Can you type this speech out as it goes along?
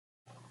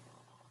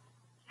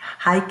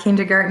Hi,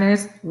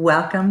 kindergartners.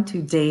 Welcome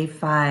to day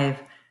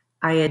 5.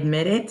 I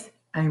admit it,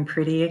 I'm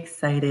pretty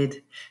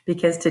excited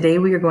because today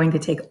we are going to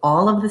take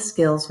all of the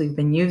skills we've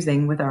been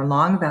using with our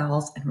long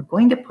vowels and we're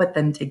going to put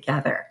them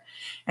together.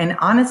 And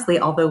honestly,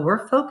 although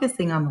we're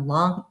focusing on the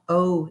long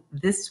O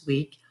this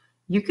week,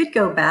 you could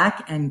go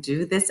back and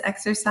do this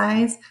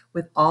exercise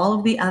with all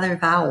of the other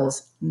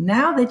vowels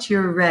now that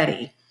you're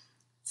ready.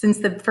 Since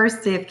the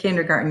first day of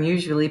kindergarten,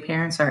 usually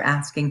parents are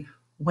asking,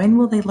 when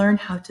will they learn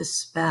how to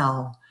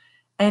spell?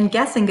 And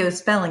Guess and Go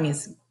spelling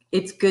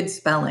it's good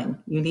spelling.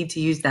 You need to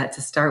use that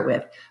to start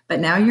with. But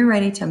now you're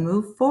ready to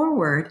move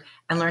forward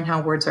and learn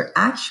how words are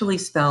actually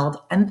spelled.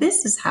 And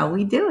this is how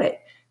we do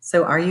it.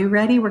 So are you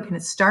ready? We're going to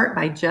start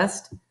by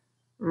just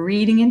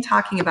reading and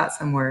talking about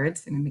some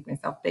words. I'm going to make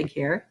myself big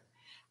here.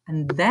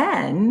 And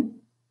then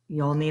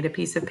you'll need a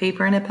piece of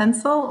paper and a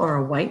pencil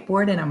or a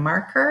whiteboard and a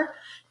marker.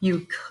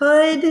 You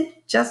could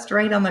just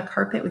write on the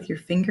carpet with your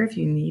finger if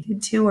you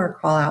needed to or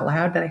call out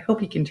loud, but I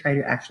hope you can try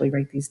to actually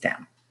write these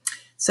down.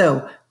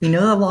 So we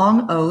know the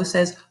long O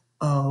says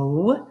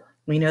O.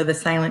 We know the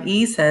silent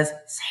E says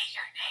say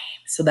your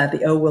name, so that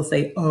the O will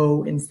say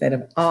O instead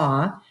of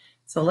ah.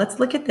 So let's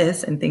look at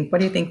this and think, what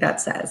do you think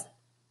that says?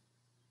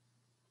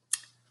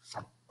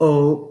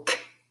 Oak,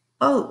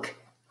 oak,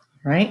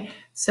 right?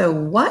 So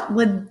what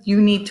would you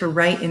need to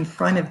write in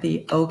front of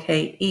the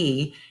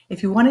OKE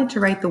if you wanted to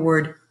write the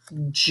word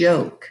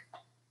joke?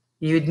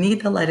 You'd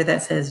need the letter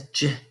that says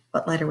J.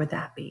 What letter would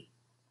that be?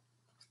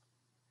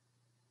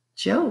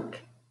 Joke.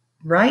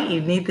 Right,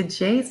 you'd need the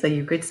J, so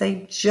you could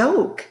say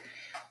joke.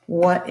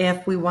 What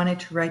if we wanted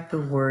to write the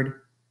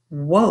word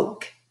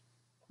woke?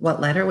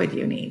 What letter would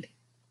you need?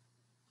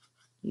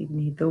 You'd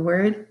need the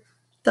word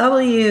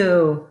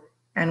W,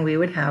 and we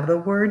would have the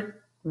word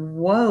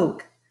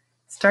woke.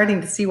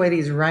 Starting to see why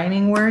these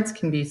rhyming words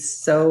can be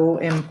so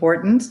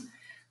important.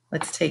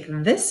 Let's take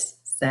this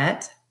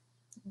set,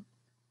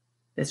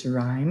 this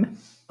rhyme.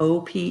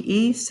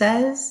 OPE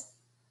says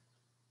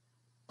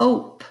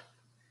ope.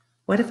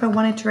 What if I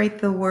wanted to write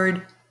the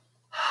word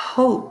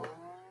hope?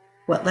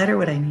 What letter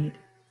would I need?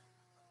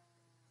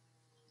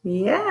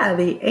 Yeah,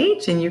 the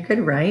H, and you could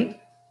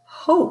write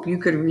hope. You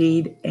could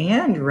read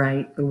and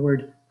write the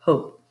word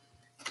hope.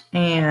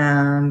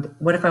 And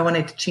what if I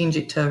wanted to change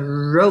it to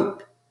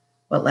rope?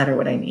 What letter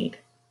would I need?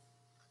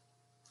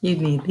 You'd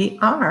need the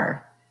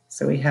R.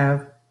 So we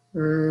have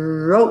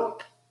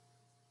rope.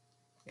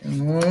 All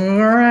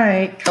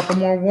right, couple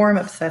more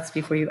warm-up sets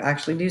before you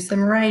actually do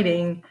some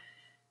writing.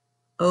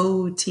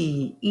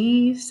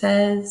 OTE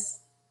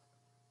says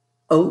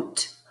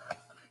oat,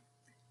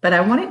 but I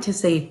want it to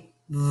say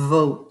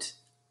vote.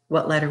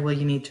 What letter will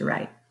you need to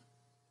write?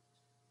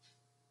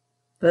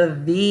 The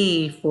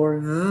V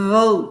for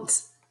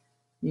vote.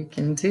 You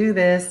can do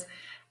this.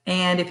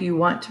 And if you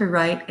want to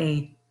write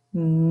a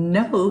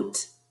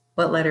note,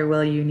 what letter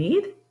will you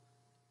need?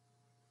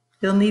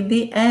 You'll need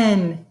the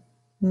N,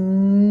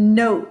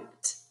 note.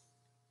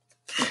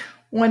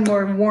 One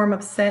more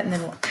warm-up set, and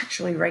then we'll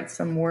actually write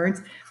some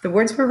words. The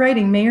words we're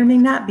writing may or may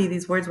not be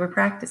these words we're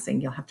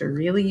practicing. You'll have to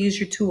really use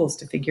your tools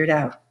to figure it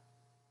out.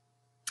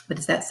 What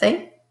does that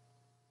say?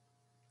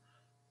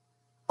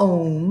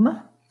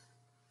 Ohm.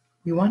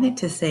 You want it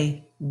to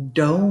say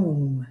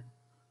dome.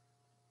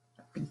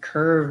 Big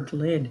curved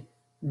lid.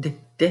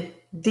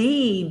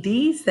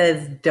 D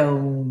says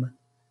dome.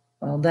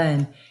 Well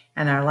done.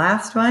 And our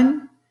last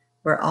one,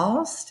 we're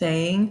all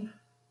staying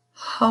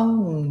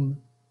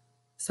home.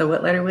 So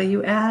what letter will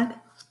you add?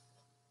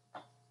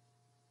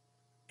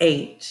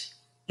 H.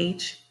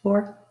 H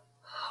for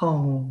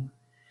home.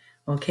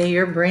 Okay,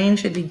 your brain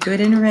should be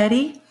good and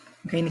ready.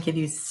 I'm going to give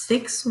you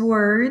 6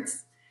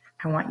 words.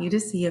 I want you to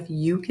see if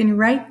you can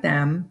write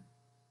them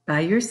by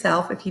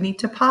yourself. If you need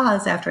to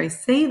pause after I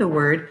say the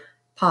word,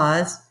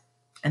 pause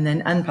and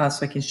then unpause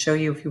so I can show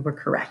you if you were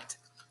correct.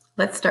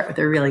 Let's start with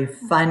a really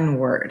fun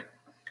word.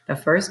 The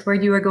first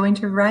word you are going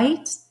to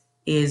write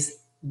is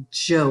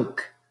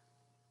joke.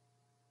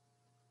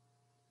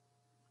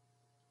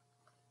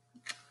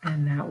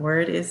 And that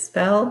word is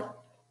spelled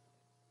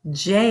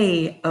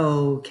J-O-K-E.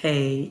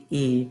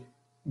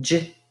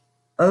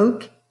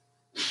 Joke.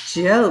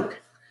 Joke.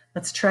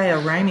 Let's try a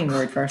rhyming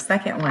word for our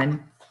second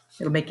one.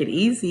 It'll make it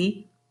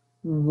easy.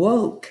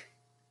 Woke.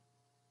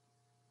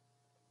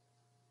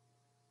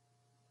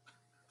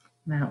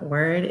 That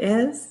word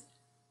is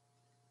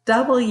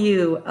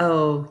W-O-K-E.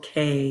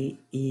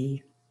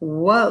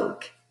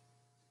 Woke.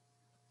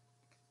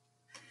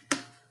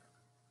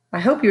 I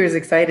hope you're as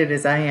excited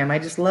as I am. I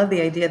just love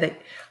the idea that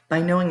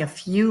by knowing a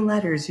few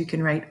letters, you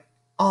can write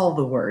all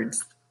the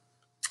words.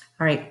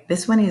 All right,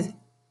 this one is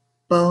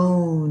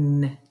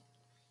bone.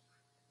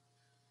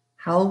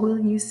 How will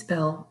you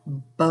spell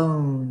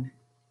bone?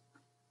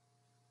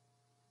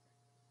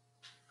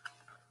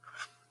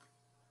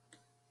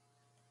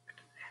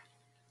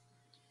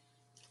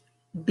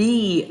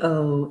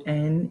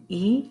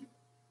 B-O-N-E,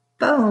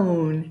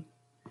 bone.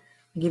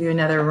 I'll give you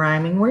another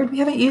rhyming word. We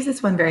haven't used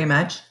this one very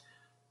much.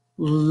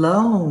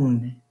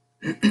 Lone.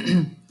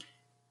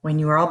 When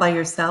you are all by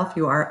yourself,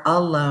 you are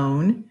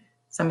alone.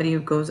 Somebody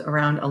who goes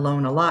around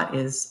alone a lot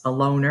is a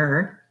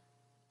loner.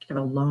 You could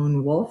have a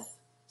lone wolf.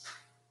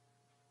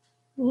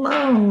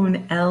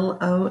 Lone,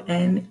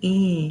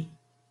 L-O-N-E.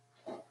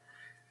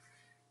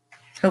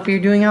 Hope you're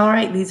doing all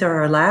right. These are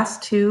our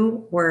last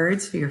two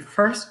words for your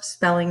first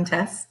spelling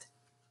test.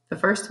 The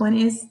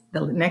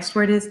next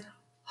word is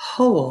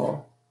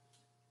whole.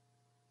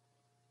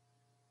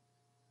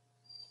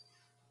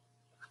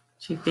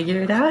 Did you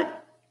figure it out?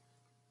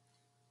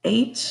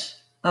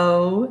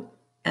 H-O-L-E,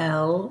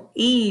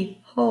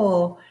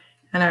 whole.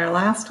 And our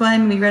last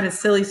one, we read a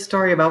silly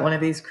story about one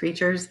of these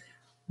creatures,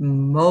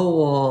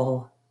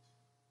 mole.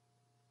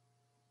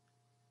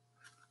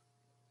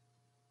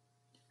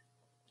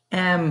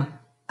 M-O-L-E.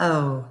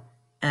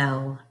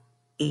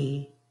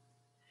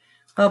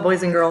 Well,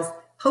 boys and girls,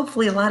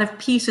 hopefully a lot of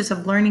pieces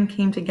of learning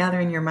came together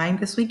in your mind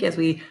this week as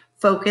we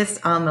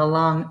focused on the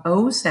long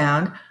O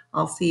sound.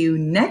 I'll see you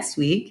next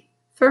week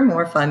for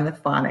more fun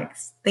with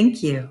phonics.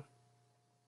 Thank you.